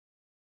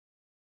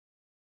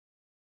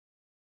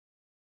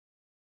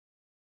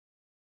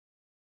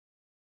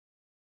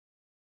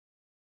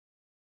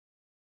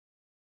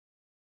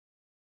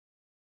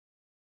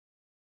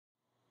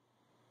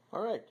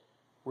Alright,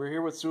 we're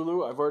here with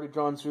Sulu. I've already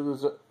drawn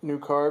Sulu's new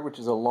card, which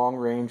is a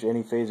long-range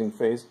any-facing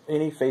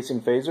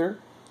phaser.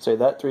 Say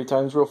that 3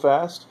 times real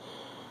fast.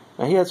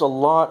 Now he has a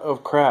lot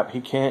of crap he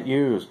can't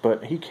use,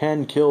 but he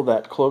can kill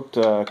that cloaking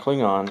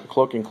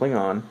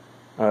Klingon.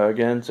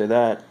 Again, say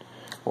that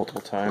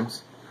multiple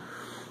times.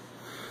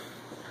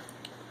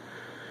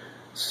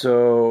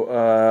 So,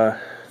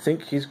 I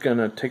think he's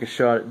gonna take a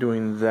shot at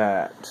doing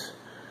that.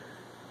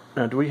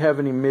 Now, do we have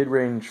any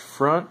mid-range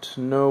front?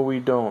 No, we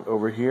don't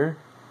over here.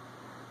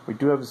 We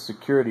do have a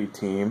security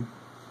team.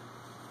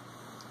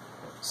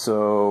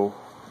 So,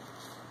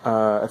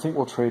 I think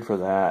we'll trade for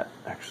that,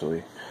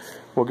 actually.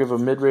 We'll give a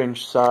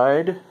mid-range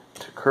side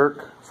to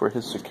Kirk for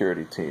his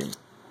security team.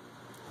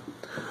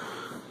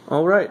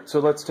 Alright, so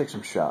let's take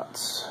some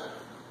shots.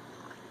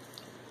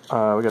 We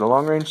got a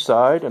long-range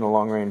side and a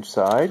long-range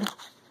side.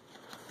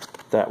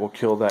 That will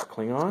kill that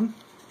Klingon.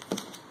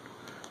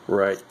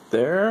 Right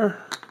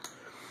there.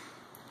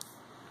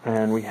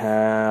 And we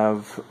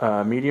have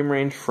medium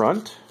range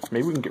front.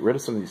 Maybe we can get rid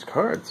of some of these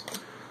cards.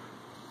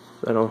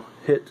 That'll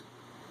hit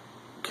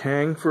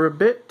Kang for a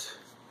bit.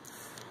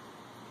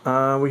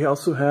 We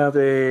also have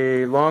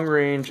a long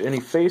range any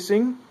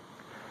facing.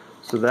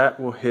 So that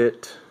will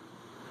hit.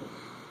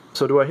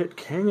 So do I hit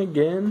Kang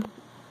again?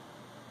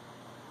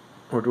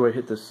 Or do I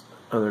hit this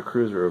other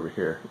cruiser over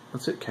here?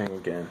 Let's hit Kang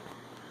again.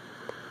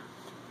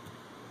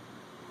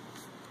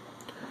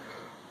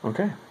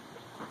 Okay.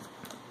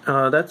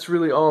 That's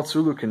really all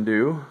Sulu can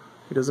do.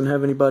 He doesn't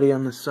have anybody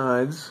on the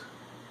sides.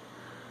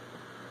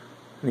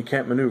 And he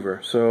can't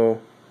maneuver. So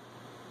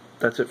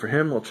that's it for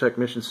him. We'll check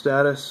mission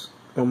status.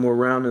 One more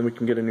round and we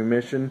can get a new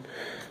mission.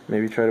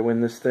 Maybe try to win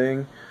this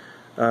thing.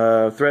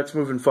 Threats,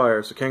 move, and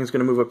fire. So Kang's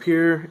going to move up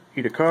here,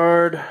 eat a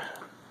card.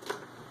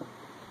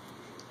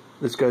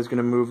 This guy's going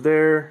to move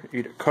there,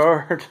 eat a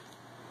card.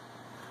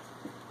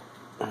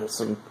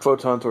 Some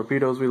photon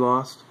torpedoes we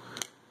lost.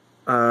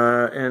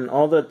 And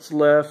all that's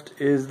left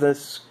is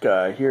this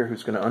guy here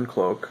who's going to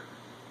uncloak.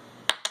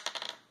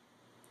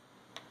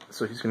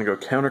 So he's going to go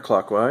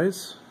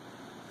counterclockwise.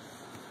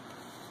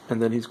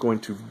 And then he's going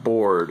to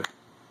board.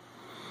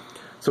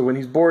 So when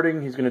he's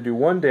boarding, he's going to do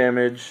 1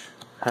 damage.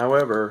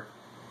 However,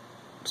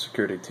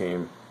 security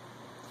team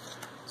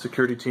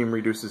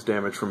reduces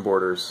damage from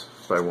boarders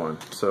by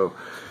 1. So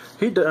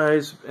he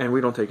dies, and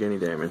we don't take any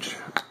damage.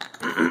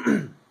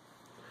 And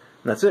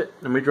that's it.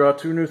 And we draw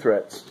 2 new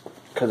threats.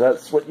 Because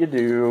that's what you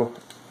do.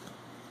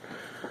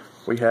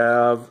 We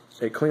have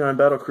a Klingon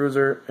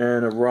battlecruiser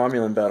and a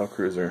Romulan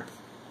battlecruiser.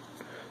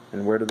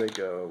 And where do they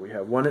go? We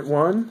have 1 at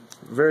 1,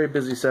 very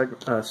busy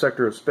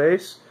sector of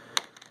space,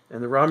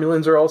 and the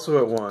Romulans are also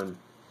at 1.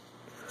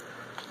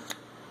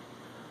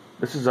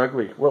 This is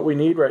ugly. What we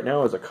need right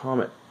now is a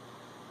comet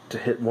to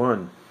hit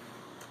 1,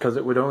 because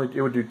it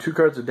would do 2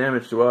 cards of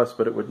damage to us,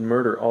 but it would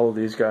murder all of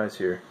these guys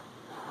here.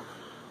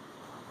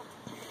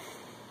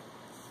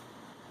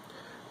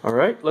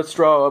 Alright, let's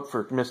draw up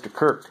for Mr.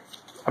 Kirk.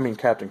 I mean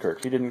Captain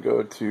Kirk. He didn't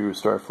go to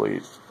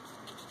Starfleet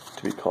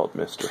to be called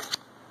Mr.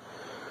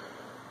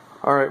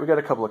 Alright, we got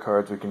a couple of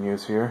cards we can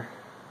use here.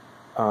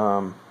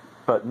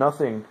 But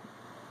nothing,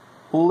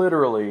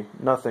 literally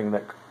nothing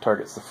that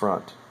targets the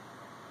front.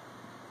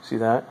 See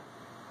that?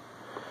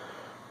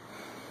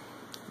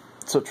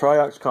 So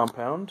Triox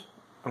Compound.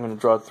 I'm going to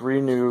draw 3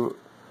 new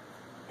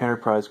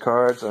Enterprise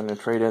cards. I'm going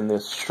to trade in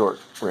this short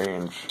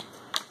range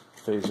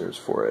phasers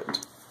for it.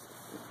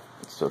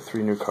 So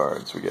 3 new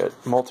cards. We get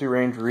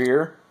multi-range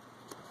rear,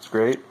 it's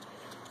great,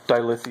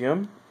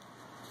 dilithium,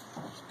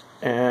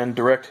 and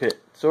direct hit.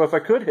 So if I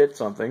could hit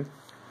something,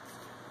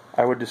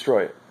 I would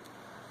destroy it.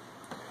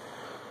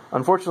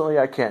 Unfortunately,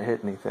 I can't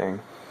hit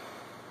anything.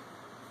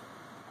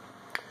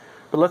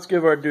 But let's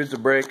give our dudes a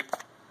break.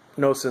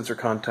 No sensor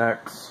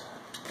contacts.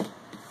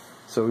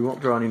 So we won't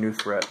draw any new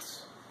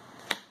threats.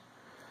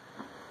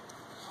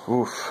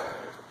 Oof.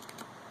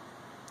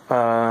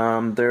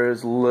 There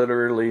is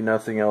literally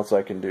nothing else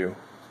I can do.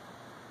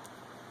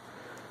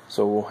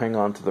 So we'll hang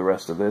on to the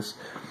rest of this.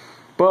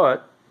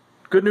 But,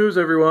 good news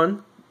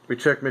everyone. We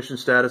checked mission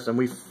status and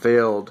we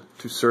failed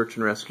to search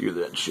and rescue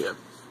that ship.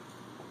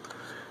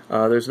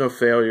 There's no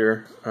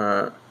failure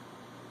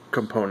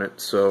component,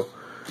 so...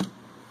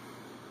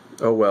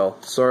 Oh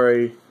well.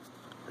 Sorry,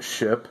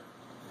 ship.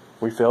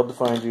 We failed to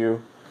find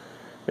you.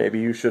 Maybe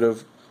you should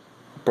have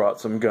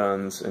brought some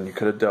guns and you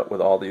could have dealt with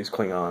all these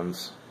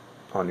Klingons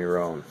on your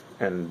own,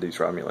 and these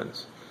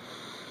Romulans.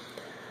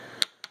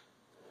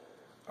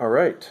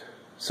 Alright,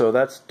 so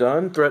that's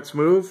done. Threats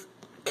move.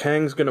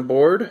 Kang's gonna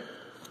board.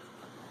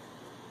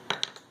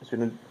 He's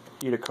gonna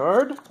eat a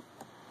card.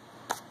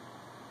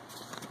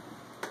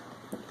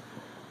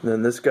 And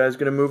then this guy's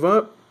gonna move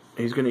up.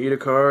 He's gonna eat a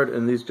card,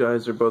 and these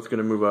guys are both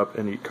gonna move up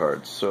and eat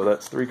cards. So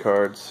that's 3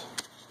 cards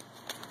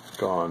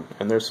gone.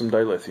 And there's some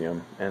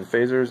dilithium, and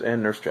phasers,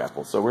 and nurse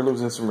chapel. So we're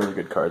losing some really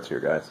good cards here,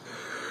 guys.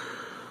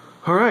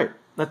 Alright.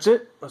 That's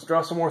it. Let's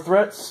draw some more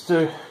threats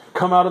to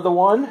come out of the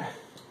 1.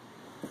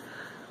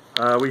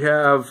 We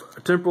have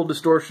temporal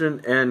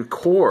distortion and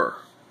core.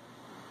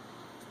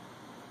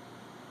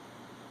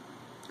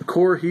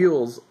 Core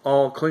heals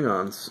all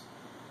Klingons.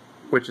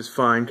 which is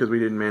fine because we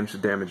didn't manage to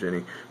damage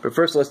any. But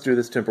first let's do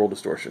this temporal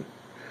distortion.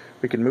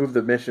 We can move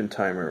the mission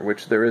timer,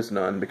 which there is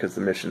none because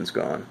the mission's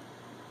gone.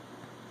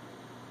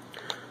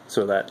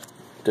 So that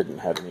didn't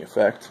have any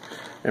effect.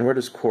 And where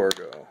does core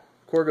go?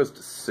 Core goes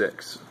to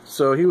 6.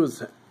 So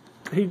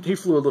he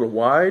flew a little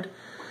wide,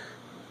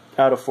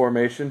 out of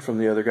formation from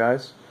the other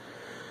guys.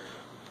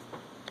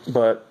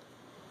 But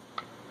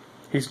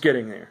he's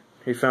getting there.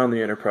 He found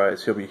the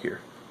Enterprise. He'll be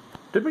here.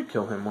 Did we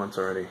kill him once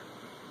already?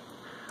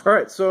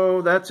 Alright,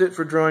 so that's it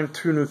for drawing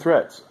 2 new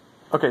threats.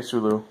 Okay,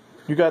 Sulu,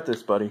 you got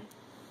this, buddy.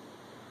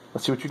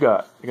 Let's see what you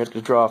got. You got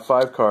to draw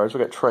 5 cards. We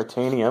got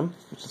Tritanium,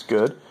 which is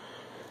good.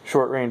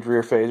 Short-range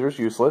rear phasers,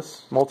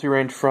 useless.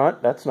 Multi-range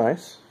front, that's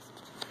nice.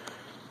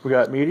 We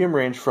got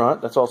medium-range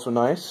front, that's also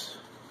nice.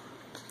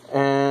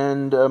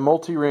 And a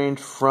multi-range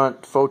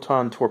front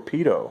photon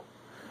torpedo.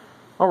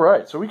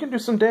 Alright, so we can do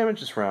some damage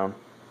this round.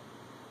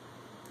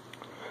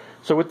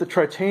 So with the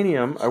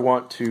Tritanium, I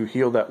want to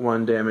heal that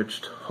 1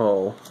 damaged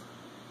hull.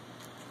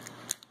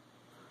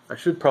 I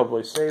should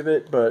probably save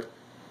it, but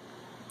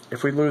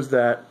if we lose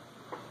that,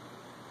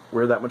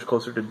 we're that much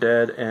closer to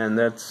dead, and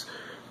that's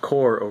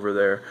core over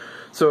there.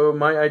 So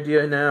my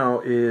idea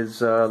now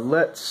is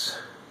let's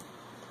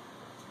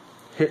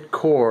hit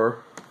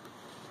core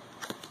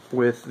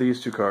with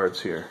these 2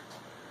 cards here.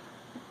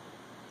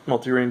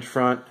 Multi-range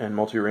front and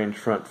multi-range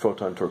front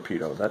photon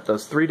torpedo. That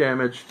does 3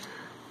 damage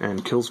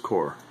and kills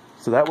core.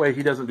 So that way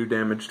he doesn't do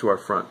damage to our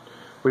front.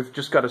 We've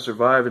just got to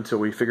survive until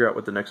we figure out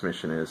what the next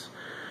mission is.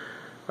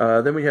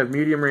 Then we have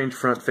medium range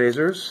front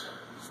phasers.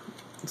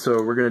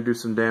 So we're going to do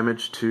some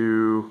damage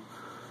to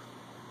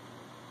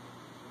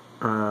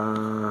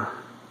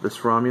this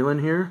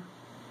Romulan here.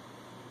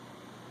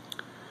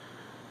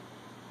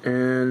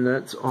 And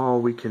that's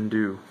all we can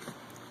do.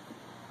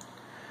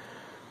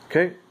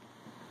 Okay.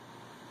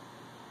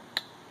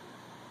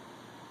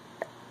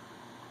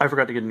 I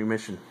forgot to get a new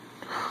mission.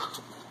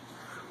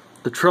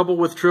 The trouble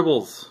with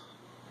tribbles.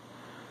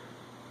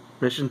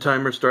 Mission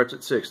timer starts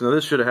at 6. Now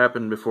this should have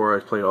happened before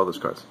I played all those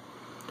cards.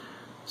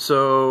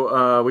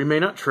 So we may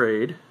not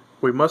trade.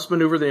 We must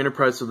maneuver the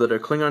Enterprise so that a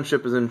Klingon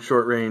ship is in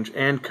short range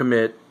and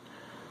commit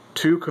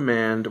 2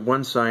 command,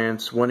 1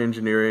 science, 1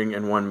 engineering,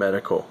 and 1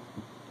 medical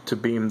to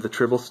beam the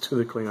tribbles to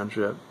the Klingon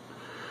ship.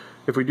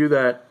 If we do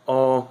that,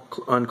 all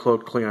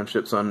uncloaked Klingon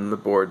ships on the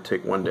board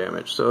take 1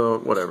 damage. So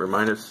whatever,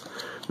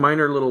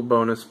 minor little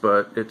bonus,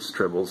 but it's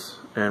tribbles,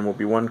 and we'll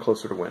be 1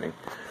 closer to winning.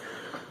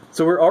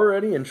 So we're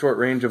already in short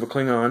range of a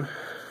Klingon,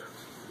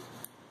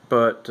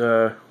 but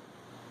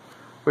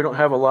we don't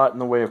have a lot in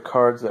the way of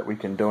cards that we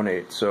can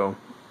donate, so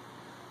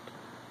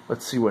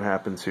let's see what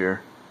happens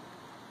here.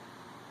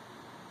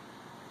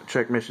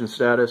 Check mission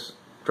status,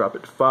 drop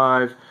it to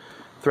 5.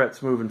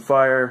 Threats, move, and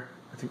fire.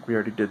 I think we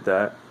already did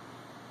that.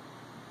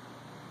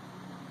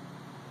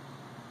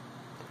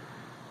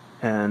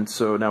 And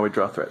so now we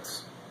draw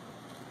threats.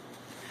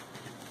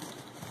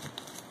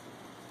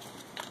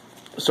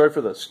 Sorry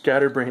for the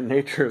scatterbrained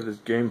nature of this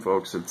game,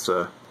 folks. It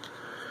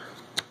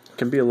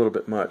can be a little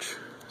bit much,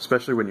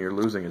 especially when you're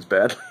losing as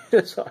badly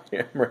as I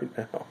am right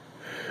now.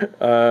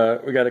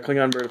 We got a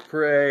Klingon bird of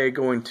prey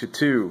going to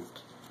 2.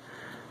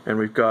 And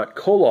we've got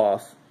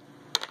Koloth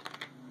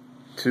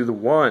to the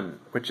 1,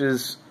 which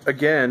is,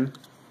 again,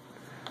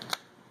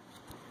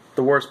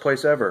 the worst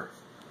place ever.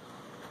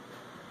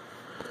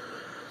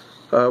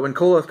 When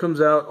Koloth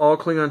comes out, all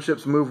Klingon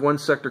ships move 1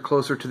 sector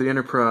closer to the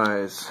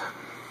Enterprise.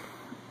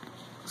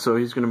 So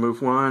he's going to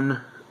move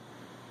 1.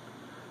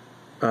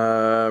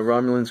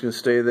 Romulan's going to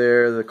stay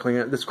there. This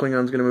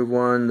Klingon's going to move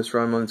 1. This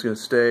Romulan's going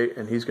to stay,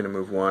 and he's going to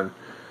move 1.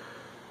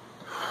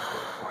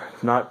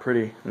 Not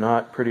pretty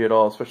at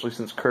all, especially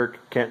since Kirk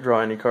can't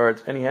draw any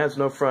cards, and he has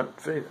no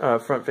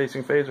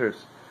front-facing phasers.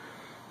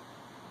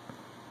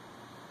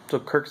 So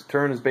Kirk's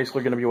turn is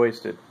basically going to be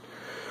wasted.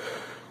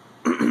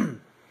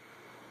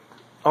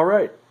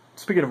 Alright,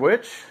 speaking of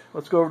which,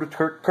 let's go over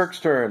to Kirk's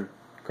turn.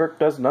 Kirk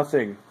does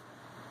nothing.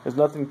 Has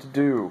nothing to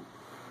do.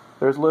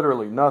 There's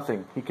literally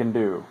nothing he can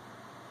do.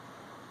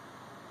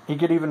 He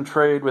could even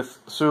trade with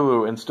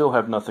Sulu and still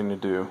have nothing to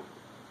do.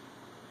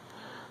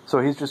 So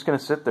he's just going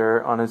to sit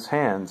there on his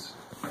hands.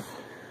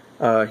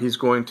 He's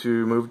going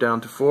to move down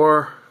to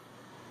 4.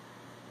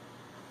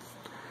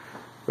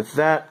 With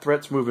that,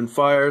 threats, move, and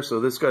fire. So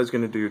this guy's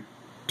going to do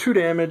 2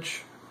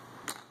 damage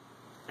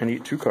and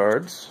eat 2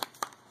 cards.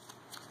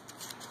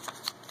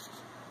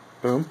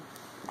 Boom.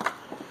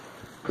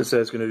 This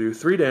guy's going to do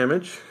 3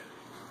 damage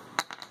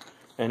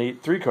and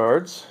eat 3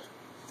 cards.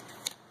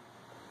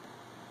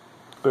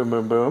 Boom,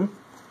 boom, boom.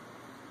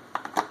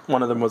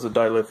 One of them was a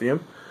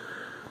dilithium.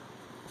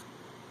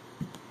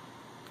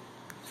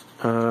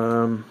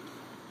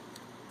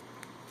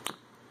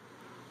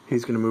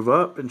 He's going to move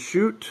up and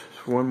shoot.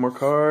 1 more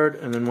card,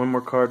 and then 1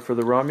 more card for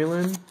the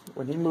Romulan.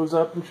 When he moves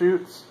up and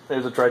shoots,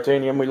 there's a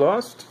Tritanium we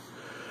lost.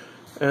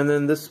 And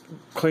then this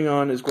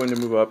Klingon is going to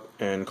move up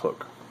and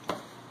cloak.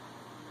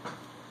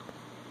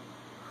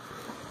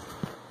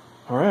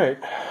 Alright.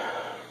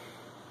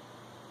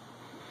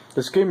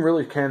 This game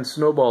really can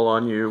snowball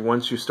on you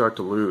once you start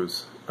to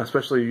lose.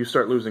 Especially you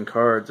start losing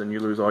cards and you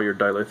lose all your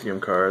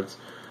dilithium cards.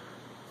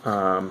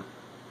 And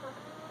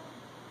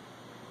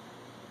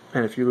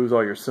if you lose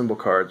all your symbol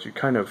cards, you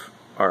kind of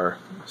are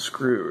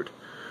screwed.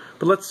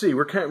 But let's see,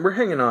 we're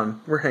hanging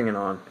on. We're hanging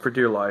on for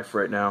dear life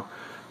right now.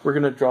 We're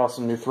going to draw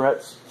some new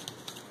threats.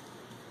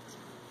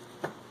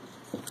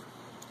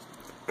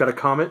 Got a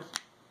comet.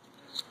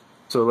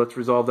 So let's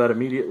resolve that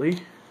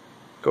immediately.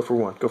 Go for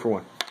one. Go for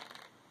one.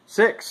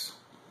 6.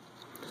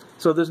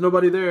 So there's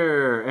nobody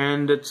there,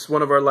 and it's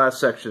one of our last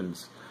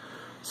sections.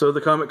 So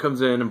the comet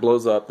comes in and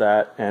blows up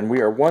that, and we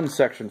are one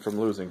section from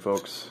losing,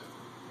 folks.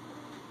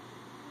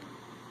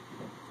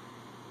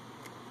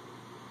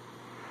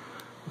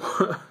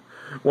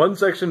 One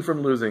section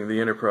from losing the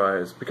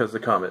Enterprise because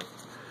of the comet.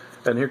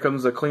 And here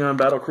comes a Klingon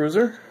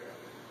battlecruiser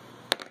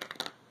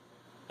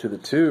to the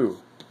 2.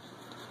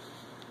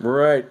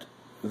 Right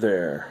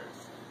there.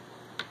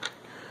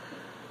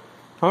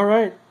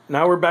 Alright,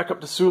 now we're back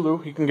up to Sulu.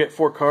 He can get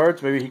 4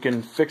 cards. Maybe he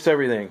can fix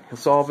everything. He'll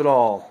solve it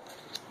all.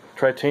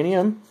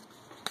 Tritanium.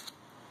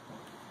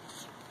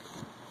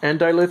 And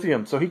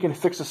dilithium. So he can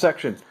fix a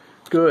section.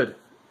 Good.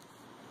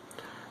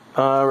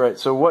 Alright,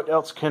 so what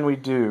else can we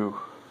do?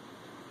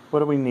 What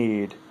do we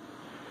need?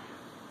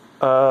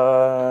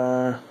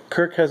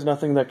 Kirk has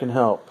nothing that can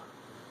help.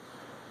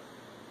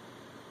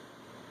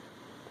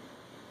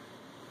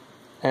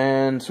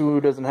 And Sulu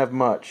doesn't have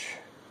much.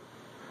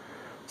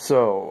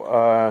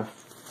 So,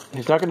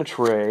 he's not going to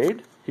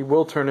trade. He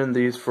will turn in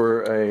these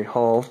for a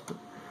hull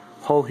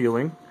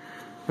healing.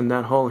 And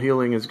that hull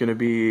healing is going to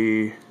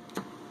be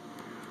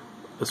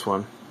this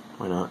one.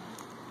 Why not?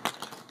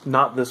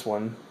 Not this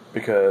one,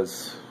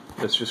 because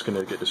it's just going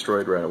to get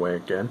destroyed right away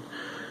again.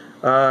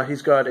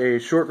 He's got a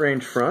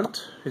short-range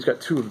front. He's got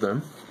 2 of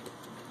them.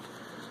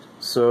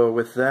 So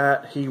with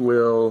that, he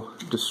will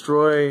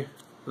destroy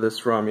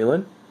this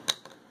Romulan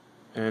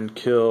and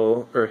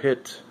kill or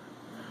hit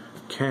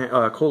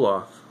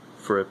Koloth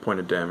for a point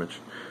of damage.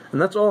 And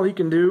that's all he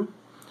can do.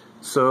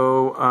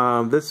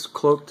 So this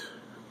cloaked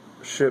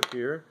ship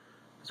here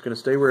is going to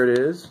stay where it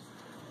is,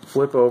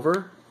 flip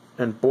over,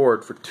 and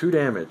board for 2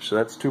 damage. So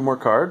that's 2 more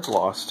cards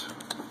lost.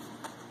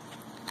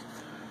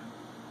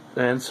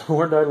 And some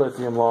more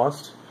dilithium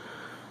lost.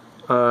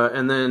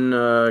 And then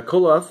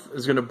Koloth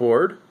is going to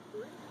board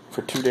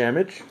for 2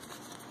 damage.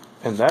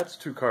 And that's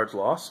 2 cards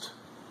lost.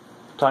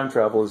 Time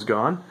travel is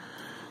gone.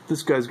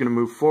 This guy's going to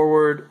move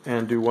forward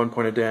and do 1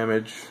 point of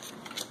damage.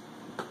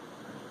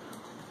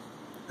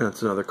 And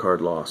that's another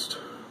card lost.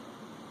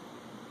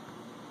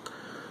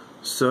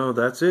 So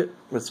that's it.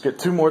 Let's get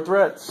 2 more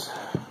threats.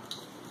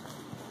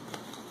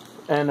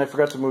 And I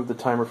forgot to move the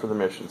timer for the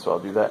mission, so I'll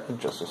do that in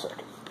just a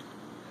second.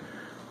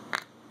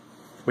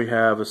 We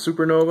have a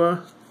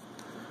supernova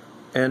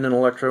and an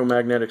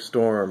electromagnetic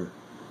storm.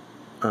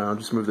 I'll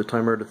just move the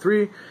timer to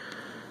 3.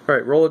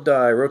 Alright, roll a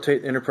die.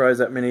 Rotate Enterprise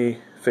that many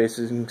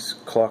faces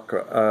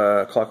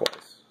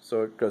clockwise.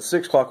 So it goes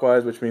 6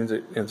 clockwise, which means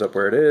it ends up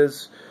where it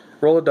is.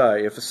 Roll a die.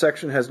 If a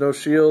section has no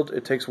shield,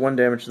 it takes 1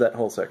 damage to that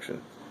whole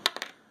section.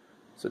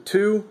 So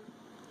 2.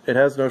 It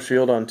has no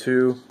shield on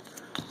 2.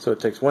 So it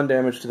takes 1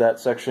 damage to that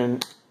section,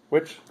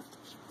 which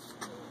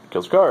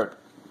kills card.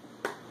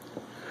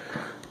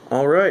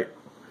 Alright.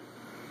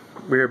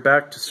 We are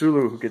back to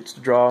Sulu, who gets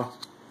to draw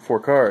 4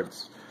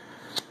 cards.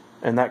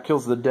 And that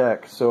kills the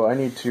deck, so I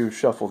need to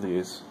shuffle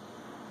these.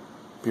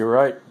 Be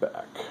right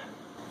back.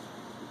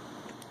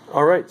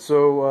 Alright,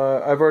 so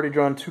I've already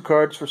drawn 2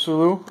 cards for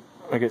Sulu.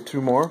 I get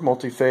 2 more.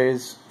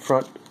 Multi-range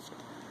front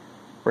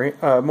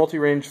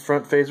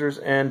phasers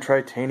and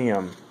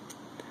Tritanium.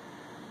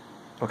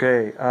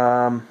 Okay,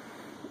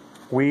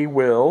 we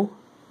will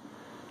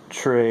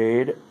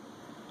trade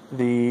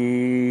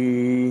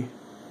the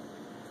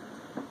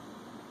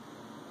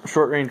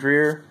short-range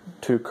rear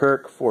to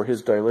Kirk for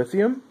his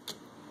dilithium,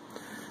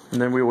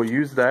 and then we will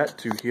use that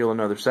to heal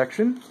another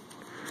section,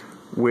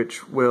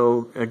 which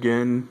will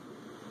again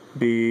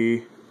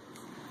be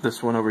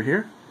this one over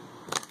here.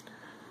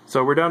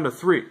 So we're down to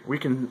 3. We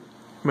can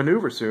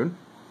maneuver soon.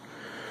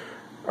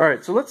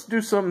 Alright, so let's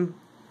do some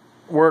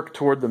work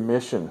toward the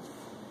mission.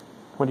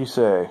 What do you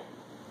say?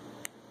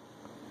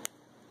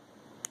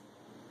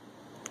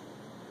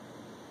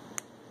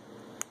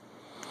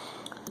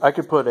 I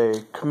could put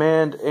a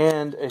command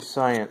and a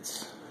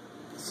science.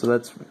 So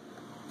that's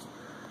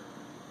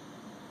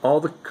all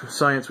the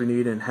science we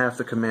need and half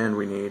the command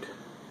we need.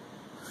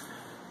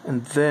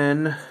 And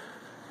then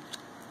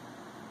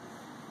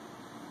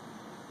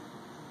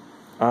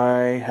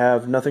I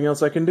have nothing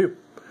else I can do.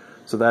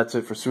 So that's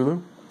it for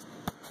Sulu.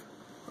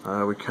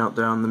 We count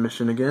down the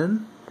mission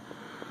again.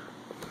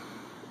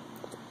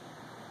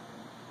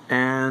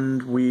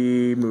 And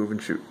we move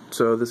and shoot.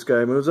 So this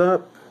guy moves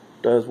up,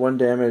 does 1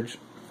 damage,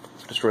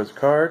 destroys a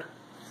card.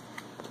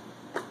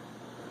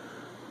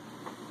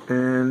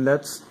 And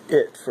that's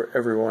it for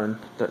everyone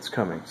that's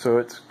coming. So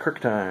it's Kirk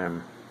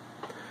time.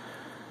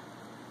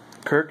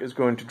 Kirk is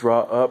going to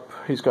draw up.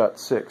 He's got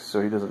 6,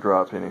 so he doesn't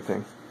draw up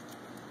anything.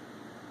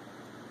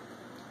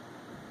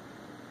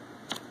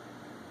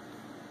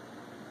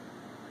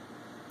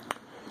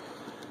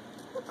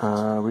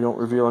 We don't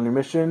reveal a new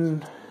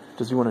mission.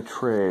 Does he want to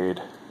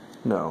trade?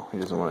 No, he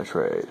doesn't want to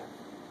trade.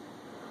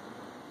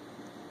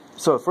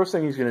 So the first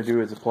thing he's going to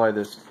do is apply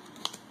this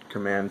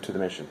command to the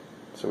mission.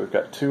 So we've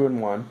got 2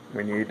 and 1.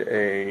 We need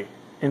an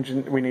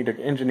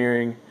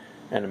engineering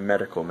and a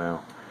medical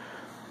now.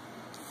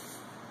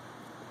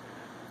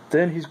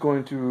 Then he's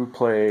going to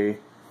play.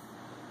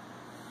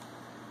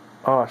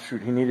 Oh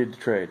shoot! He needed to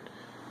trade.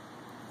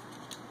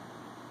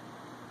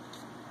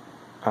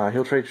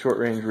 He'll trade short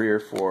range rear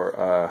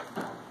for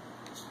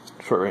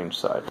short range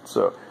side.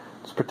 So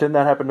let's pretend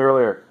that happened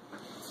earlier.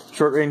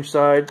 Short range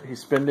side. He's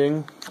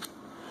spending,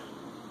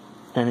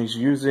 and he's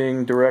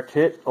using direct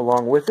hit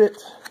along with it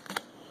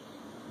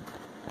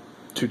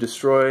to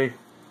destroy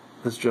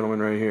this gentleman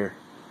right here.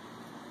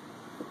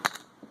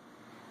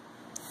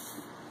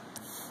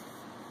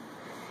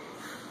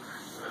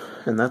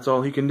 And that's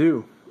all he can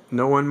do.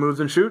 No one moves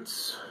and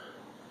shoots.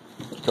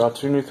 Draw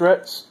 2 new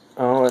threats.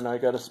 Oh, and I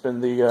gotta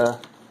spin the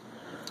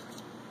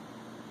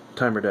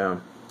timer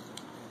down.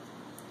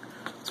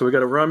 So we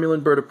got a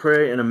Romulan bird of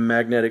prey and a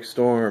magnetic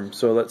storm.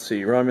 So let's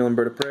see. Romulan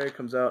bird of prey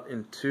comes out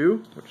in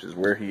 2, which is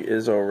where he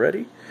is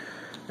already.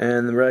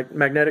 And the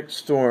magnetic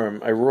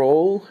storm, I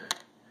roll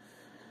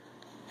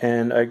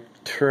and I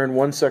turn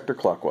 1 sector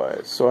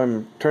clockwise. So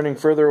I'm turning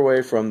further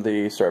away from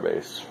the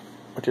starbase,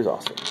 which is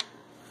awesome.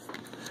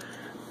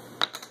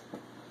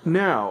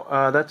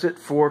 Now, that's it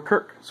for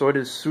Kirk. So it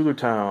is Sulu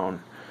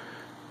Town.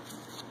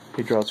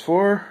 He draws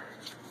 4.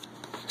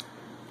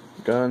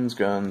 Guns,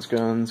 guns,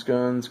 guns,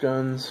 guns,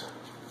 guns.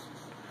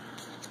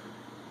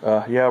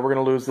 Yeah, we're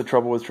going to lose the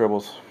trouble with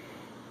tribbles.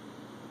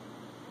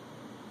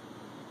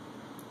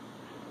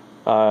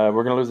 We're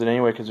going to lose it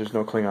anyway because there's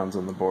no Klingons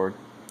on the board.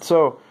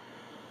 So,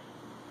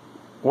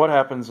 what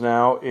happens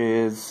now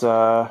is...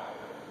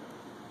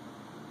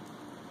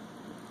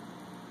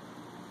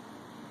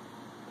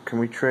 can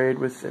we trade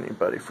with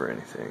anybody for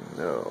anything?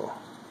 No.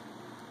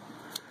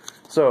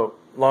 So,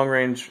 long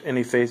range,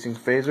 any facing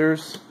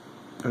phasers.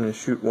 I'm going to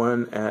shoot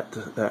 1 at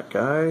that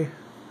guy.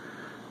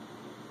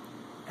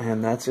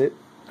 And that's it.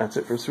 That's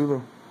it for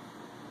Sulu.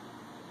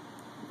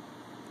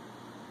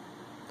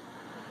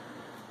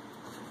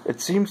 It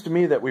seems to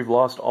me that we've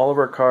lost all of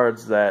our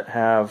cards that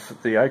have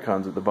the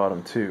icons at the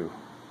bottom too.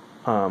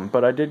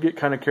 But I did get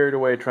kind of carried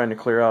away trying to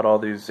clear out all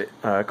these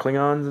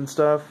Klingons and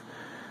stuff.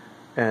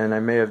 And I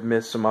may have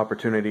missed some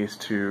opportunities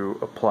to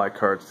apply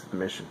cards to the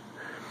mission.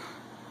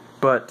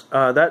 But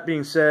that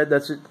being said,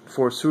 that's it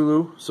for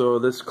Sulu. So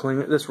this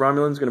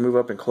Romulan's going to move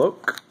up and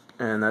cloak.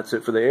 And that's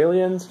it for the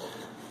aliens.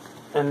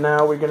 And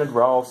now we're going to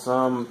draw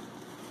some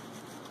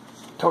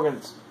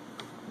tokens.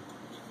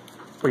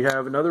 We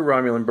have another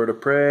Romulan bird of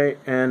prey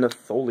and a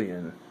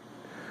Tholian.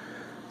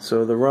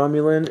 So the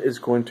Romulan is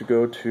going to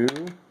go to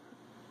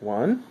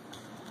 1.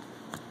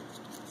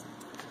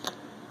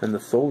 And the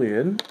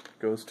Tholian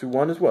goes to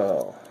 1 as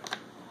well.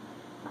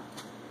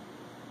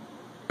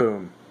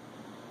 Boom.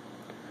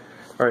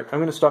 Alright, I'm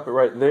going to stop it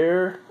right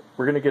there.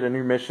 We're going to get a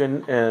new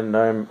mission, and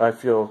I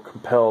feel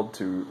compelled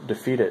to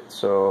defeat it,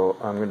 so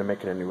I'm going to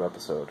make it a new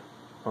episode.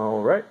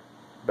 Alright,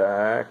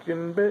 back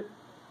in a bit.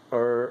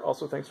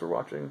 Also, thanks for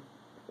watching,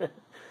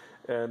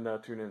 and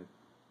tune in.